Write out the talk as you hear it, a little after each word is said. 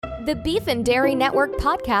The Beef and Dairy Network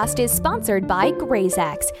podcast is sponsored by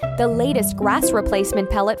GrazeX, the latest grass replacement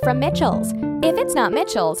pellet from Mitchell's. If it's not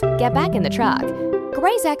Mitchell's, get back in the truck.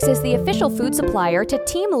 GrazeX is the official food supplier to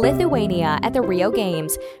Team Lithuania at the Rio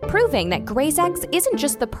Games, proving that GrazeX isn't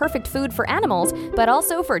just the perfect food for animals, but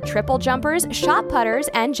also for triple jumpers, shot putters,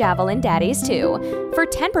 and javelin daddies too. For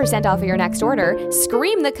 10% off your next order,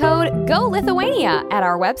 scream the code GOLITHUANIA at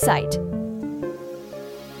our website.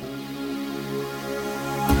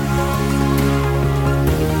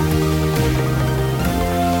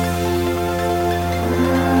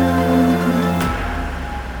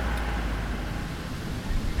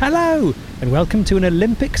 Hello, and welcome to an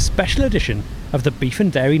Olympic special edition of the Beef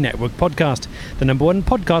and Dairy Network podcast, the number one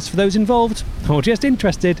podcast for those involved, or just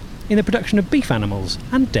interested, in the production of beef animals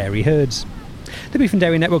and dairy herds. The Beef and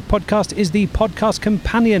Dairy Network podcast is the podcast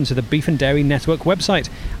companion to the Beef and Dairy Network website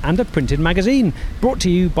and a printed magazine, brought to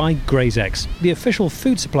you by GrazeX, the official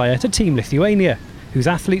food supplier to Team Lithuania, whose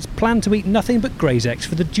athletes plan to eat nothing but GrazeX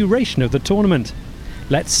for the duration of the tournament.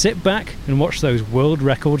 Let's sit back and watch those world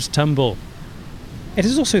records tumble. It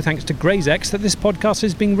is also thanks to GrazeX that this podcast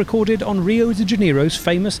is being recorded on Rio de Janeiro's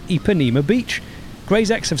famous Ipanema beach.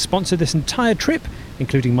 GrazeX have sponsored this entire trip,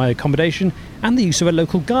 including my accommodation and the use of a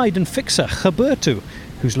local guide and fixer, Roberto,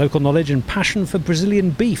 whose local knowledge and passion for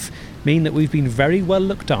Brazilian beef mean that we've been very well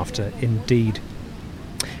looked after indeed.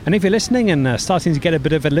 And if you're listening and starting to get a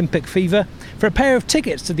bit of Olympic fever, for a pair of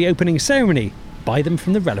tickets to the opening ceremony, buy them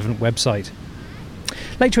from the relevant website.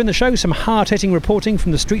 Later in the show, some hard-hitting reporting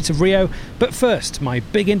from the streets of Rio, but first, my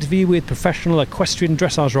big interview with professional equestrian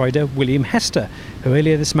dressage rider William Hester, who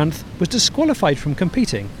earlier this month was disqualified from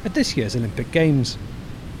competing at this year's Olympic Games.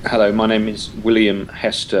 Hello, my name is William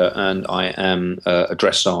Hester and I am a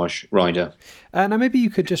dressage rider. Now maybe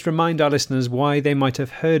you could just remind our listeners why they might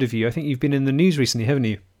have heard of you. I think you've been in the news recently, haven't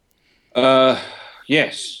you?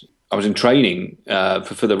 Yes. I was in training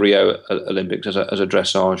for the Rio Olympics as a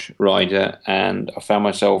dressage rider, and I found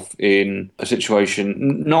myself in a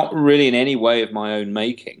situation not really in any way of my own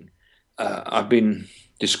making. I've been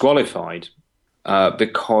disqualified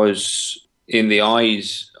because in the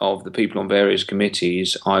eyes of the people on various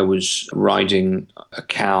committees, I was riding a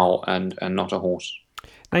cow and not a horse.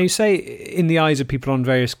 Now you say in the eyes of people on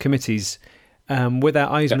various committees, were their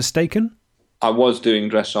eyes mistaken? I was doing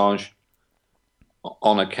dressage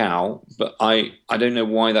on a cow, but I don't know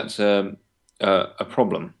why that's a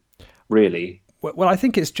problem, really. Well, I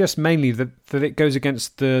think it's just mainly that it goes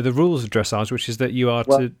against the rules of dressage, which is that you are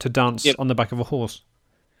to dance on the back of a horse.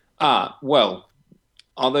 Well,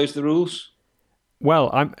 are those the rules?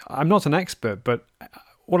 Well, I'm not an expert, but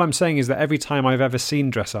what I'm saying is that every time I've ever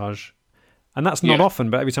seen dressage, and that's not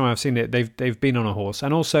often, but every time I've seen it, they've been on a horse.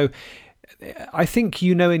 And also, I think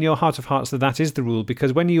you know in your heart of hearts that is the rule,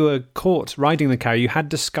 because when you were caught riding the cow, you had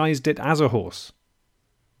disguised it as a horse.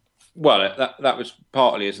 Well, that was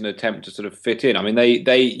partly as an attempt to sort of fit in. I mean,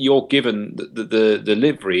 you're given the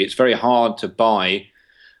livery. It's very hard to buy,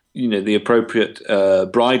 the appropriate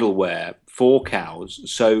bridle wear for cows.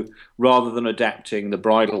 So rather than adapting the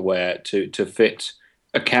bridle wear to fit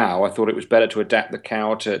a cow, I thought it was better to adapt the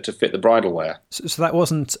cow to fit the bridle wear. So that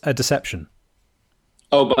wasn't a deception?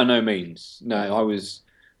 Oh, by no means. No, I was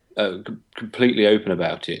completely open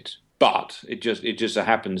about it. But it just so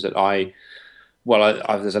happens that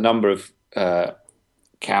there's a number of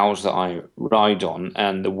cows that I ride on,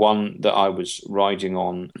 and the one that I was riding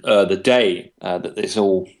on the day that this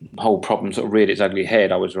whole problem sort of reared its ugly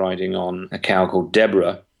head, I was riding on a cow called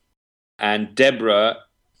Deborah. And Deborah,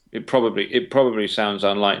 it probably sounds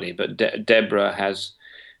unlikely, but Deborah has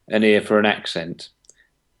an ear for an accent.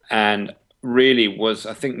 And really was,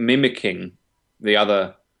 I think, mimicking the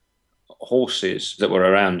other horses that were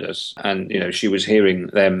around us. And, she was hearing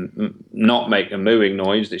them not make a mooing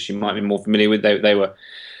noise that she might be more familiar with. They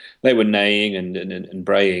were neighing and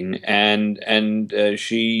braying, and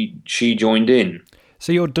she joined in.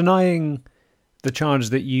 So you're denying the charge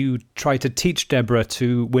that you tried to teach Deborah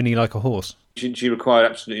to whinny like a horse? She required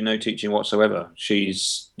absolutely no teaching whatsoever.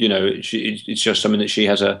 It's just something that she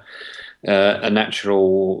has a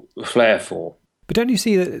natural flair for. But don't you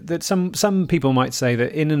see that some people might say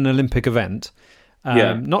that in an Olympic event,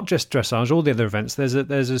 not just dressage, all the other events, there's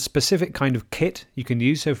a specific kind of kit you can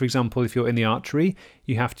use. So, for example, if you're in the archery,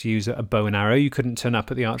 you have to use a bow and arrow. You couldn't turn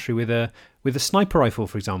up at the archery with a sniper rifle,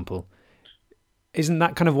 for example. Isn't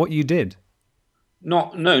that kind of what you did?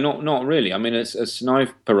 Not really. I mean, a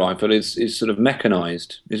sniper rifle is sort of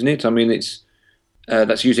mechanized, isn't it? I mean, it's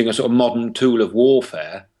that's using a sort of modern tool of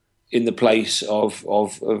warfare in the place of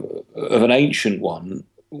an ancient one,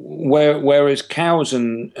 whereas cows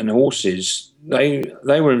and horses, they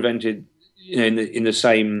were invented in the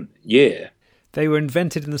same year. They were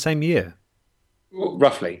invented in the same year,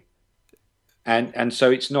 roughly. And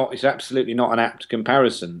so it's absolutely not an apt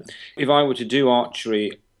comparison. If I were to do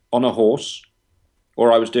archery on a horse,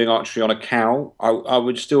 or I was doing archery on a cow, I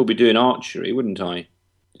would still be doing archery, wouldn't I?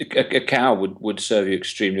 A cow would serve you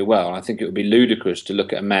extremely well. I think it would be ludicrous to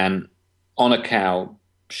look at a man on a cow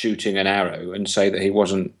shooting an arrow and say that he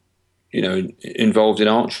wasn't, involved in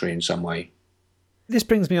archery in some way. This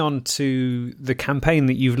brings me on to the campaign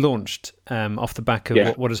that you've launched off the back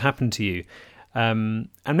of what has happened to you. And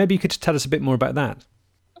maybe you could tell us a bit more about that.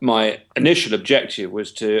 My initial objective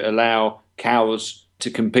was to allow cows to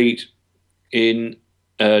compete in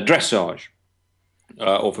dressage,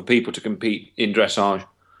 or for people to compete in dressage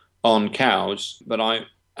on cows. But I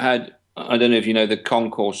don't know if you know the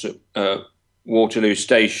concourse at Waterloo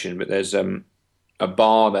Station, but there's a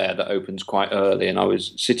bar there that opens quite early. And I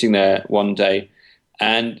was sitting there one day,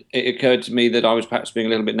 and it occurred to me that I was perhaps being a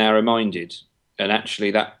little bit narrow-minded, and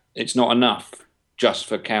actually that it's not enough just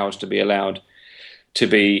for cows to be allowed to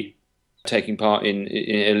be taking part in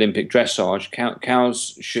Olympic dressage.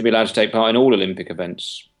 Cows should be allowed to take part in all Olympic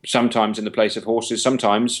events, sometimes in the place of horses,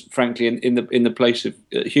 sometimes, frankly, in the place of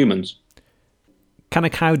humans. Can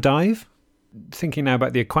a cow dive? Thinking now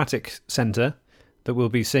about the aquatic centre that we'll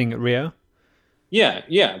be seeing at Rio.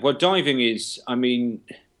 Yeah. Well, diving is, and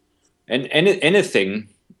anything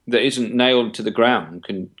that isn't nailed to the ground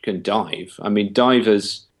can dive.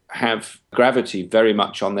 Divers have gravity very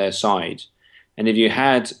much on their side. And if you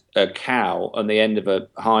had a cow on the end of a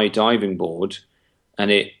high diving board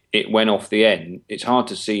and it went off the end, it's hard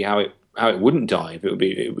to see how it wouldn't dive.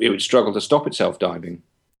 It would struggle to stop itself diving.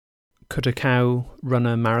 Could a cow run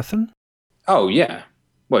a marathon? Oh, yeah.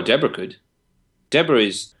 Well, Deborah could. Deborah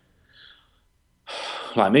is,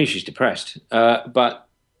 like me, she's depressed. But,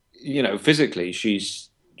 physically, she's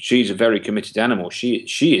a very committed animal.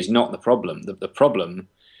 She is not the problem. The problem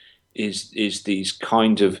is these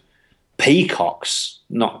kind of peacocks,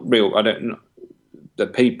 not real, I don't know, the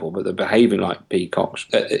people, but they're behaving like peacocks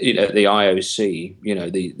at the IOC,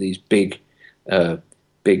 these big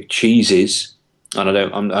cheeses. And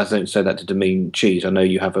I don't say that to demean cheese. I know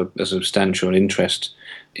you have a substantial interest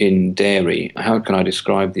in dairy. How can I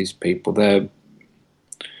describe these people? They're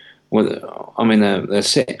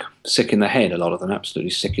sick in the head. A lot of them,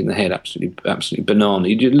 absolutely sick in the head, absolutely banana.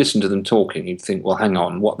 You listen to them talking, you'd think, well, hang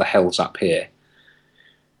on, what the hell's up here?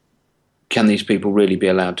 Can these people really be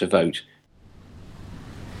allowed to vote?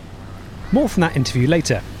 More from that interview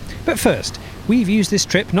later. But first, we've used this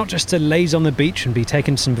trip not just to laze on the beach and be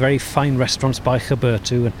taken to some very fine restaurants by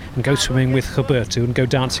Roberto and go swimming with Roberto and go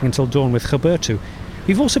dancing until dawn with Roberto.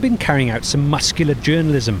 We've also been carrying out some muscular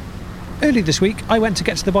journalism. Early this week, I went to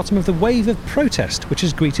get to the bottom of the wave of protest which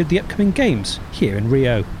has greeted the upcoming Games here in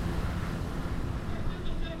Rio.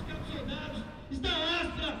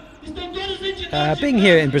 Being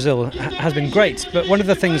here in Brazil has been great, but one of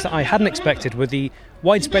the things that I hadn't expected were the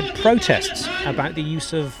widespread protests about the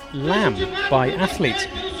use of lamb by athletes,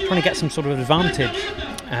 trying to get some sort of advantage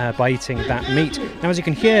by eating that meat. Now, as you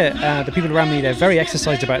can hear, the people around me, they're very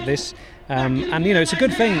exercised about this, and it's a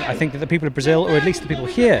good thing, I think, that the people of Brazil, or at least the people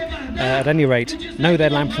here, at any rate, know their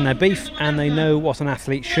lamb from their beef, and they know what an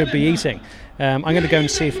athlete should be eating. I'm going to go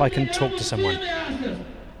and see if I can talk to someone.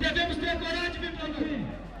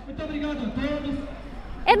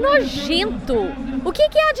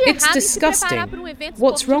 It's disgusting.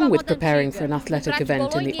 What's wrong with preparing for an athletic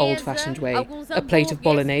event in the old-fashioned way? A plate of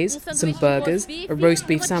bolognese, some burgers, a roast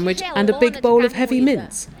beef sandwich, and a big bowl of heavy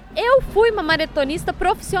mince. I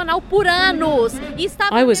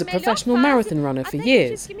was a professional marathon runner for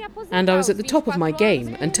years, and I was at the top of my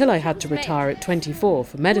game until I had to retire at 24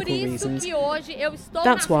 for medical reasons.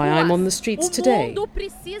 That's why I'm on the streets today.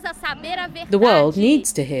 The world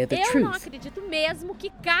needs to hear the truth.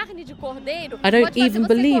 I don't even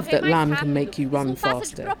believe that lamb can make you run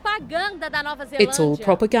faster. It's all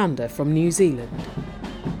propaganda from New Zealand.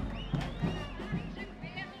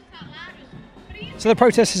 So the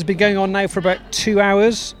protest has been going on now for about 2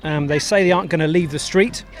 hours. They say they aren't going to leave the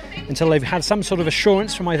street until they've had some sort of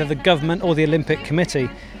assurance from either the government or the Olympic Committee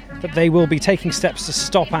that they will be taking steps to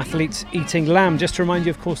stop athletes eating lamb. Just to remind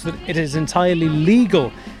you, of course, that it is entirely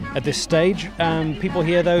legal at this stage. People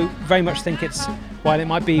here, though, very much think while it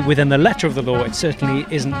might be within the letter of the law, it certainly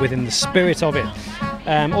isn't within the spirit of it.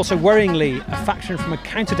 Also, worryingly, a faction from a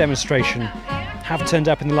counter-demonstration have turned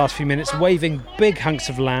up in the last few minutes, waving big hunks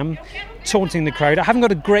of lamb, taunting the crowd. I haven't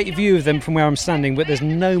got a great view of them from where I'm standing, but there's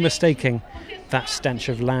no mistaking that stench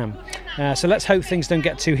of lamb. So let's hope things don't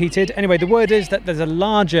get too heated. Anyway, the word is that there's a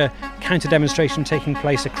larger counter-demonstration taking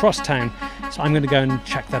place across town, so I'm going to go and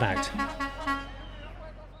check that out.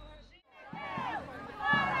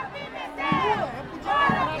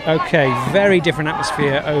 Okay, very different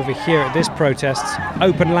atmosphere over here at this protest.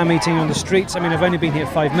 Open lamb eating on the streets. I mean, I've only been here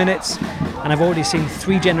 5 minutes and I've already seen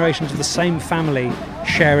 3 generations of the same family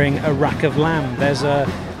sharing a rack of lamb. There's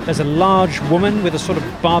a large woman with a sort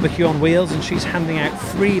of barbecue on wheels and she's handing out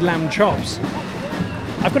free lamb chops.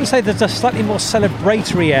 I've got to say there's a slightly more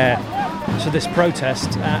celebratory air to this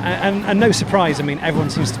protest and no surprise, I mean, everyone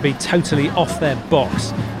seems to be totally off their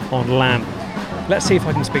box on lamb. Let's see if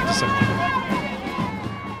I can speak to someone.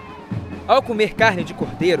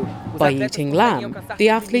 By eating lamb, the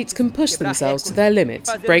athletes can push themselves to their limits,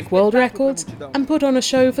 break world records, and put on a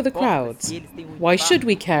show for the crowds. Why should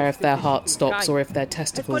we care if their heart stops or if their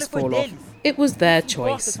testicles fall off? It was their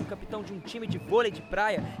choice.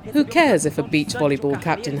 Who cares if a beach volleyball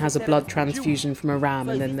captain has a blood transfusion from a ram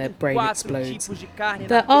and then their brain explodes?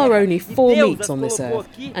 There are only 4 meats on this earth,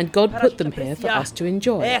 and God put them here for us to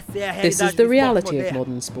enjoy. This is the reality of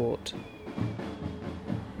modern sport.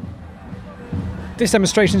 This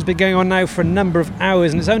demonstration has been going on now for a number of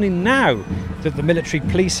hours, and it's only now that the military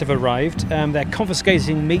police have arrived. They're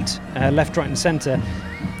confiscating meat left, right and centre.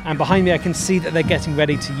 And behind me I can see that they're getting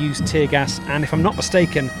ready to use tear gas and, if I'm not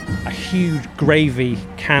mistaken, a huge gravy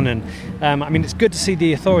cannon. I mean, it's good to see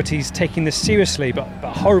the authorities taking this seriously, but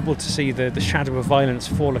horrible to see the shadow of violence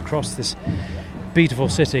fall across this beautiful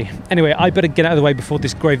city. Anyway, I better get out of the way before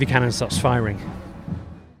this gravy cannon starts firing.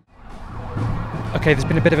 Okay, there's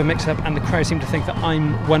been a bit of a mix-up and the crowd seem to think that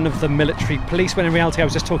I'm one of the military police, when in reality I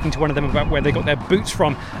was just talking to one of them about where they got their boots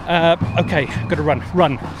from. Okay, I've got to run.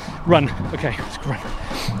 Okay, let's go run.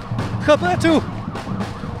 Roberto!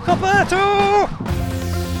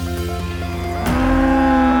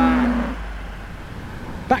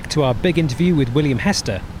 Back to our big interview with William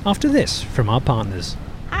Hester after this from our partners.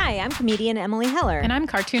 Hi, I'm comedian Emily Heller. And I'm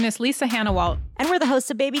cartoonist Lisa Hannawalt. And we're the hosts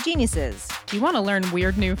of Baby Geniuses. Do you want to learn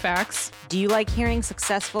weird new facts? Do you like hearing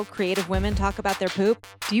successful, creative women talk about their poop?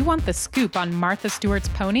 Do you want the scoop on Martha Stewart's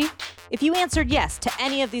pony? If you answered yes to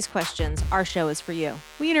any of these questions, our show is for you.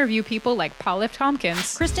 We interview people like Paul F.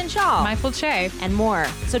 Tompkins, Kristen Shaw, Michael Che, and more.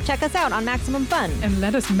 So check us out on Maximum Fun. And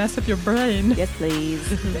let us mess up your brain. Yes, please.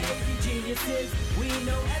 Baby geniuses, we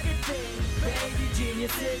know everything. Baby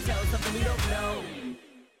geniuses, tell us something we don't know.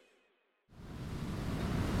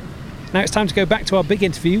 Now it's time to go back to our big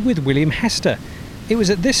interview with William Hester. It was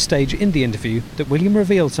at this stage in the interview that William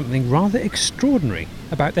revealed something rather extraordinary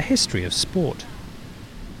about the history of sport.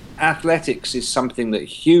 Athletics is something that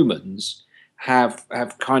humans have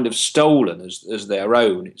kind of stolen as their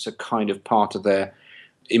own. It's a kind of part of their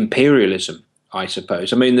imperialism, I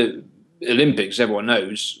suppose. I mean, the Olympics, everyone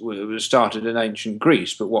knows, was started in ancient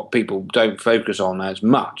Greece, but what people don't focus on as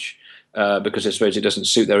much, because I suppose it doesn't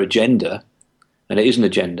suit their agenda, and it is an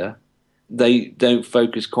agenda, they don't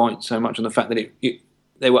focus quite so much on the fact that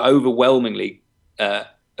they were overwhelmingly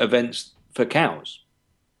events for cows.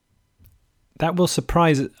 That will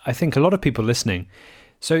surprise, I think, a lot of people listening.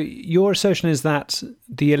 So your assertion is that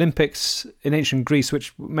the Olympics in ancient Greece,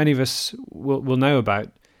 which many of us will know about,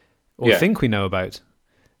 or think we know about,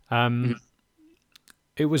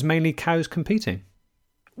 it was mainly cows competing.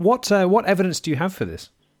 What evidence do you have for this?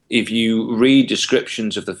 If you read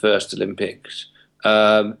descriptions of the first Olympics,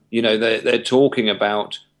 they're talking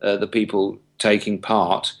about the people taking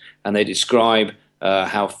part, and they describe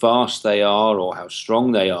how fast they are or how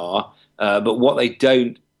strong they are. But what they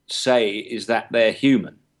don't say is that they're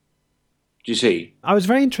human. Do you see? I was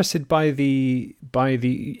very interested by the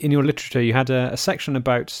in your literature you had a section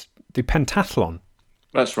about the pentathlon.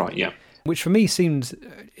 That's right, yeah. Which for me seemed,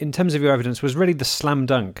 in terms of your evidence, was really the slam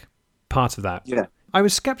dunk part of that. Yeah. I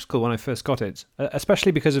was sceptical when I first got it,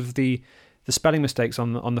 especially because of the spelling mistakes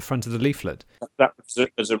on the front of the leaflet. That was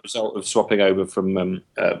as a result of swapping over from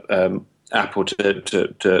Apple to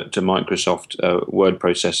Microsoft word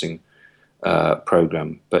processing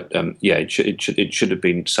program. But it should have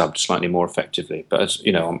been subbed slightly more effectively. But as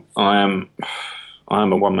you know, I am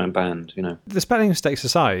a one-man band. You know, the spelling mistakes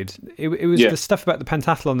aside, it was the stuff about the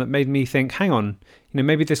pentathlon that made me think, hang on,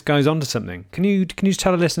 maybe this guy's onto something. Can you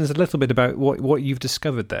tell our listeners a little bit about what you've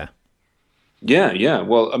discovered there? Yeah.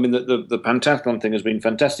 Well, I mean, the pentathlon thing has been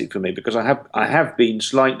fantastic for me because I have been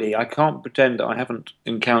slightly. I can't pretend that I haven't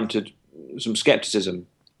encountered some skepticism,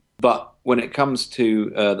 but when it comes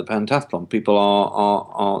to the pentathlon, people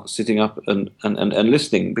are sitting up and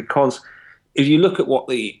listening, because if you look at what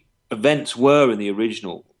the events were in the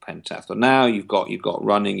original pentathlon, now you've got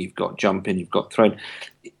running, you've got jumping, you've got throwing.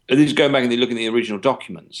 And this is going back and looking at the original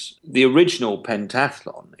documents. The original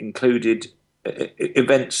pentathlon included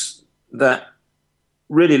events that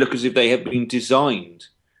really look as if they have been designed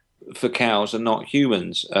for cows and not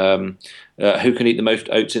humans. Who can eat the most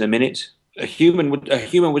oats in a minute? a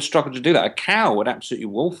human would struggle to do that. A cow would absolutely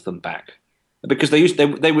wolf them back, because they would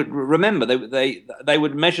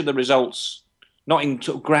measure the results not in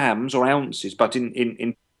sort of grams or ounces, but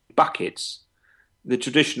in buckets, the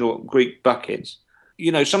traditional Greek buckets.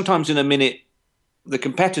 Sometimes in a minute, the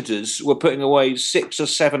competitors were putting away 6 or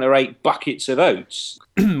 7 or 8 buckets of oats.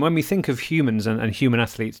 When we think of humans and human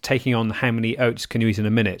athletes taking on how many oats can you eat in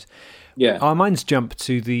a minute, our minds jump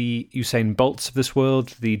to the Usain Bolts of this world,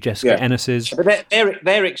 the Jessica Ennises. But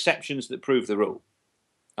they're exceptions that prove the rule.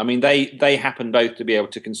 I mean, they happen both to be able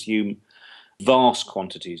to consume vast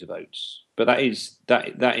quantities of oats, but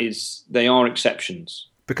they are exceptions.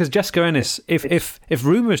 Because Jessica Ennis, if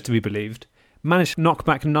rumour is to be believed, managed to knock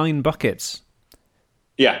back 9 buckets.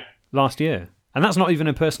 Yeah. Last year, and that's not even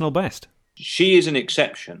a personal best. She is an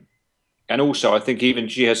exception. And also, I think even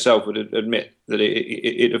she herself would admit that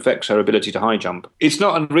it affects her ability to high jump. It's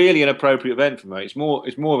not really an appropriate event for me. It's more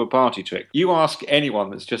of a party trick. You ask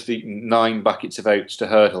anyone that's just eaten 9 buckets of oats to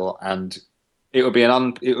hurdle, and it would be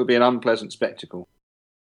an unpleasant spectacle.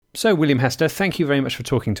 So, William Hester, thank you very much for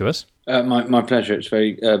talking to us. My pleasure. It's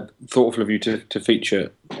very thoughtful of you to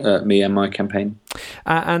feature me and my campaign.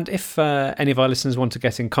 And if any of our listeners want to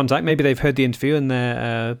get in contact, maybe they've heard the interview and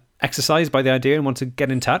they're exercised by the idea and want to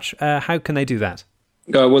get in touch, how can they do that?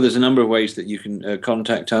 Well, there's a number of ways that you can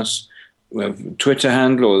contact us. We have a Twitter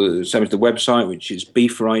handle, or the same as the website, which is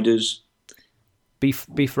Beef Riders.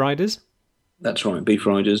 Beef Riders? That's right, Beef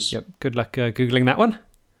Riders. Yep. Good luck Googling that one.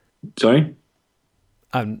 Sorry?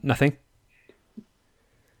 Nothing.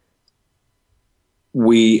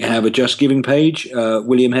 We have a Just Giving page,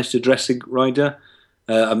 William Hester Dressage Rider.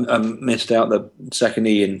 I missed out the second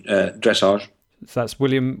E in dressage. So that's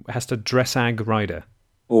William Hester Dressage Rider.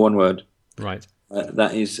 All one word. Right.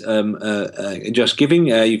 That is Just Giving.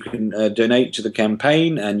 You can donate to the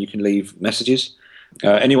campaign and you can leave messages.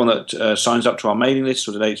 Anyone that signs up to our mailing list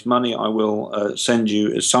or donates money, I will send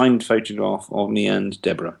you a signed photograph of me and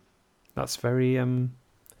Deborah. That's very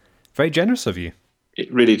generous of you.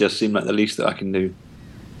 It really does seem like the least that I can do.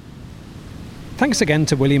 Thanks again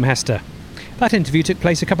to William Hester. That interview took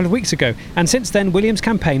place a couple of weeks ago, and since then William's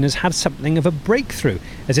campaign has had something of a breakthrough,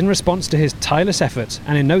 as in response to his tireless efforts,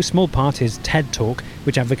 and in no small part his TED Talk,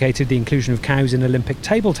 which advocated the inclusion of cows in Olympic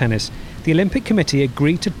table tennis, the Olympic Committee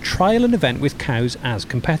agreed to trial an event with cows as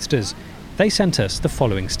competitors. They sent us the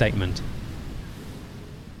following statement.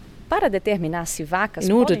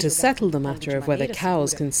 In order to settle the matter of whether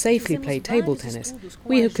cows can safely play table tennis,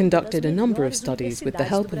 we have conducted a number of studies with the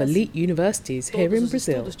help of elite universities here in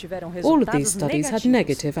Brazil. All of these studies had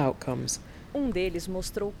negative outcomes. One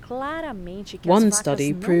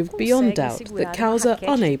study proved beyond doubt that cows are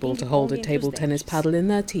unable to hold a table tennis paddle in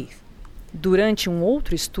their teeth. During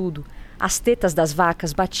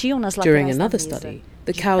another study,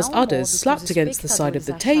 the cow's udders slapped against the side of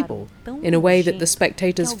the table in a way that the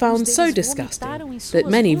spectators found so disgusting that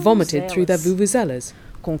many vomited through their vuvuzelas.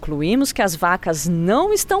 Our conclusion was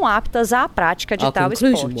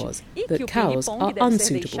that cows are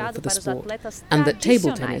unsuitable for the sport and that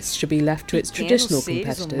table tennis should be left to its traditional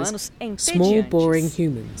competitors, small, boring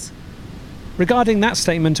humans. Regarding that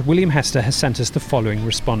statement, William Hester has sent us the following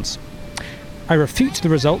response. I refute the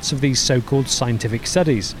results of these so-called scientific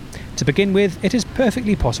studies. To begin with, it is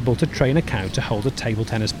perfectly possible to train a cow to hold a table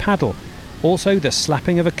tennis paddle. Also, the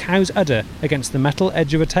slapping of a cow's udder against the metal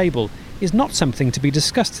edge of a table is not something to be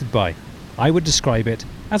disgusted by. I would describe it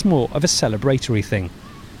as more of a celebratory thing.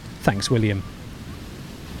 Thanks, William.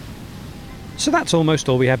 So that's almost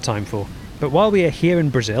all we have time for. But while we are here in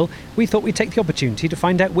Brazil, we thought we'd take the opportunity to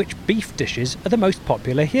find out which beef dishes are the most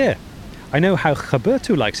popular here. I know how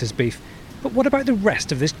Roberto likes his beef, but what about the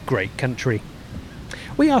rest of this great country?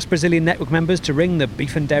 We asked Brazilian network members to ring the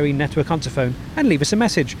Beef and Dairy Network ontophone and leave us a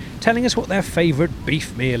message telling us what their favourite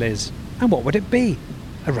beef meal is. And what would it be?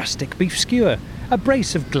 A rustic beef skewer, a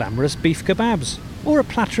brace of glamorous beef kebabs, or a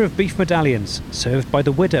platter of beef medallions served by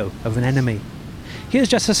the widow of an enemy? Here's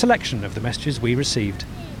just a selection of the messages we received.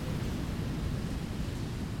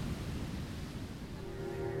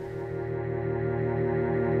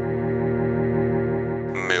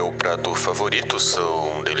 Meu prato favorito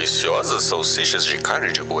são deliciosas salsichas de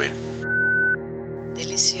carne de boi.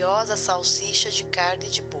 Deliciosa salsicha de carne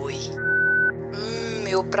de boi.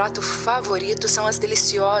 Meu prato favorito são as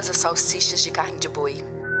deliciosas salsichas de carne de boi.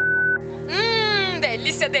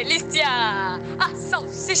 Delícia, delícia! A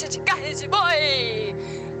salsicha de carne de boi!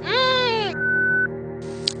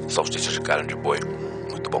 Salsicha de carne de boi,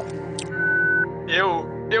 muito bom.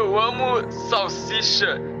 Eu amo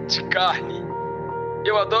salsicha de carne.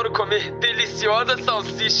 Eu adoro comer deliciosas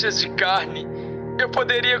salsichas de carne. Eu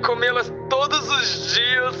poderia comê-las todos os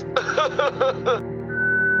dias.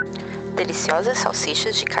 Deliciosas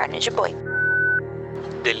salsichas de carne de boi.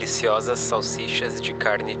 Deliciosas salsichas de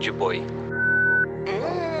carne de boi.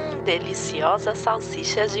 Deliciosas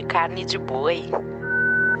salsichas de carne de boi.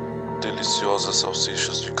 Deliciosas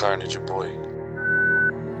salsichas de carne de boi.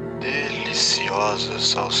 Deliciosas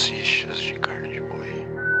salsichas de carne de boi.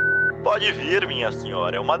 Pode vir, minha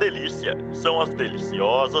senhora, é uma delícia. São as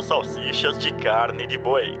deliciosas salsichas de carne de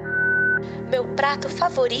boi. Meu prato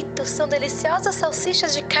favorito são deliciosas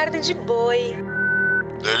salsichas de carne de boi.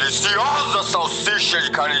 Deliciosas salsichas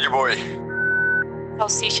de carne de boi.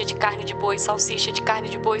 Salsicha de carne de boi, salsicha de carne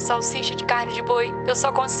de boi, salsicha de carne de boi. Eu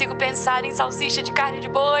só consigo pensar em salsicha de carne de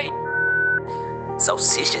boi.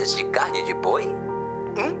 Salsichas de carne de boi?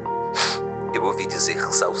 Eu ouvi dizer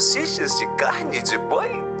salsichas de carne de boi?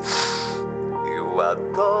 Eu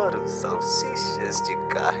adoro salsichas de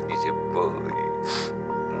carne de boi.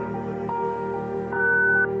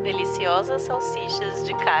 Deliciosas salsichas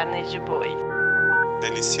de carne de boi.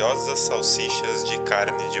 Deliciosas salsichas de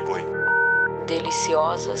carne de boi.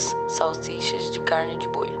 Deliciosas salsichas de carne de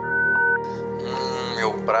boi.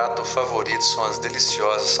 Meu prato favorito são as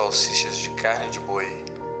deliciosas salsichas de carne de boi.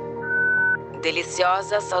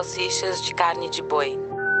 Deliciosas salsichas de carne de boi.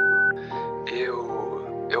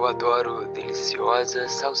 Eu adoro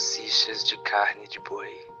deliciosas salsichas de carne de boi.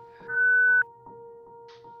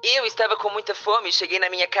 Eu estava com muita fome, cheguei na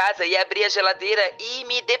minha casa e abri a geladeira e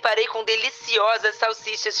me deparei com deliciosas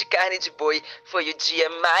salsichas de carne de boi. Foi o dia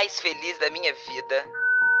mais feliz da minha vida.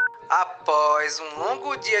 Após um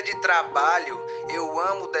longo dia de trabalho, eu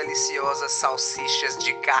amo deliciosas salsichas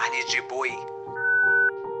de carne de boi.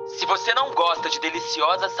 Se você não gosta de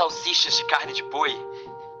deliciosas salsichas de carne de boi,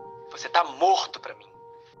 você tá morto pra mim.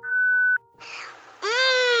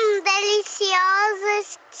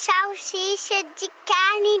 Deliciosas salsichas de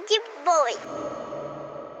carne de boi.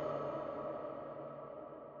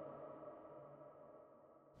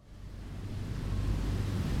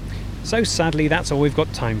 So sadly, that's all we've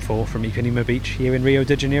got time for from Ipanema Beach here in Rio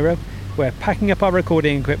de Janeiro. We're packing up our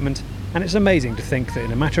recording equipment, and it's amazing to think that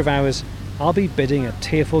in a matter of hours, I'll be bidding a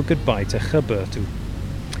tearful goodbye to Roberto.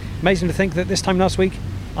 Amazing to think that this time last week,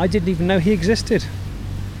 I didn't even know he existed.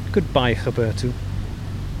 Goodbye, Roberto.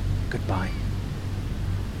 Goodbye.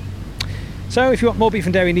 So if you want more beef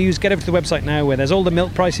and dairy news, get over to the website now, where there's all the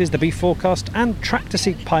milk prices, the beef forecast, and tractor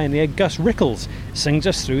seat pioneer Gus Rickles sings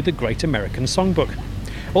us through the Great American Songbook.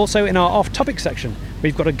 Also, in our off-topic section,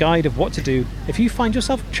 we've got a guide of what to do if you find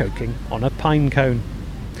yourself choking on a pine cone.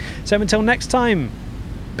 So until next time,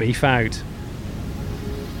 beef out.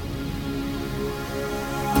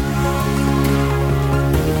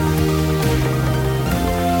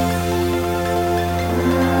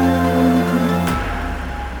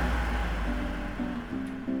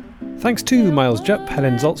 Thanks to Miles Jupp,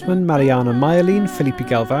 Helen Zaltzman, Mariana Mayerlin, Felipe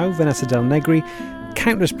Galvao, Vanessa Del Negri,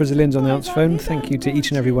 countless Brazilians on the answer phone. Thank you to each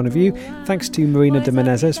and every one of you. Thanks to Marina de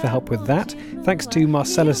Menezes for help with that. Thanks to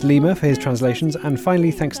Marcellus Lima for his translations. And finally,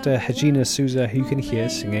 thanks to Regina Souza, who you can hear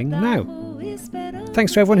singing now.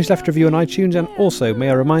 Thanks to everyone who's left a review on iTunes. And also, may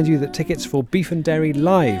I remind you that tickets for Beef and Dairy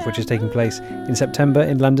Live, which is taking place in September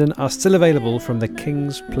in London, are still available from the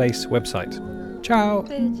King's Place website. Ciao!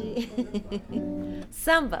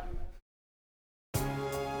 Samba.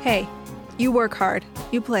 Hey, you work hard,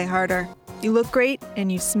 you play harder, you look great,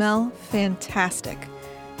 and you smell fantastic.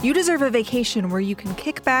 You deserve a vacation where you can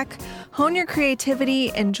kick back, hone your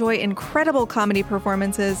creativity, enjoy incredible comedy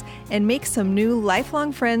performances, and make some new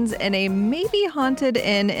lifelong friends in a maybe haunted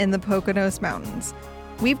inn in the Poconos Mountains.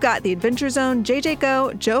 We've got the Adventure Zone, JJ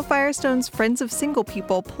Go, Joe Firestone's Friends of Single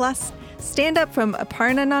People, plus stand-up from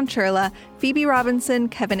Aparna Nancherla, Phoebe Robinson,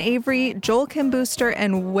 Kevin Avery, Joel Kim Booster,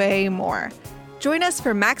 and way more. Join us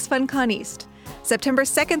for Max FunCon East, September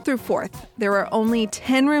 2nd through 4th. There are only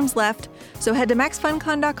 10 rooms left, so head to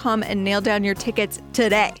maxfuncon.com and nail down your tickets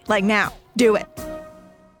today. Like now. Do it.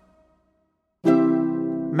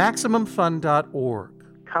 MaximumFun.org.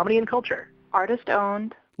 Comedy and culture. Artist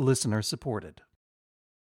owned. Listener supported.